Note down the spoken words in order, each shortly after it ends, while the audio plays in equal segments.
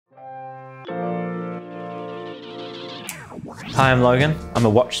Hi, I'm Logan. I'm a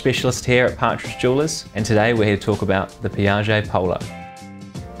watch specialist here at Partridge Jewelers, and today we're here to talk about the Piaget Polo.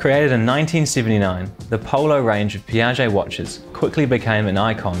 Created in 1979, the Polo range of Piaget watches quickly became an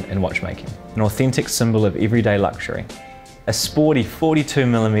icon in watchmaking, an authentic symbol of everyday luxury. A sporty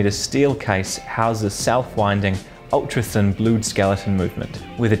 42mm steel case houses self-winding, ultra-thin blued skeleton movement,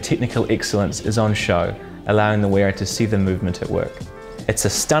 where the technical excellence is on show, allowing the wearer to see the movement at work. It's a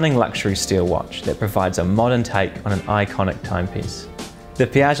stunning luxury steel watch that provides a modern take on an iconic timepiece. The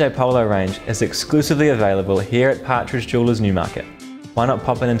Piaget Polo range is exclusively available here at Partridge Jewelers Newmarket. Why not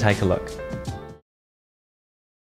pop in and take a look?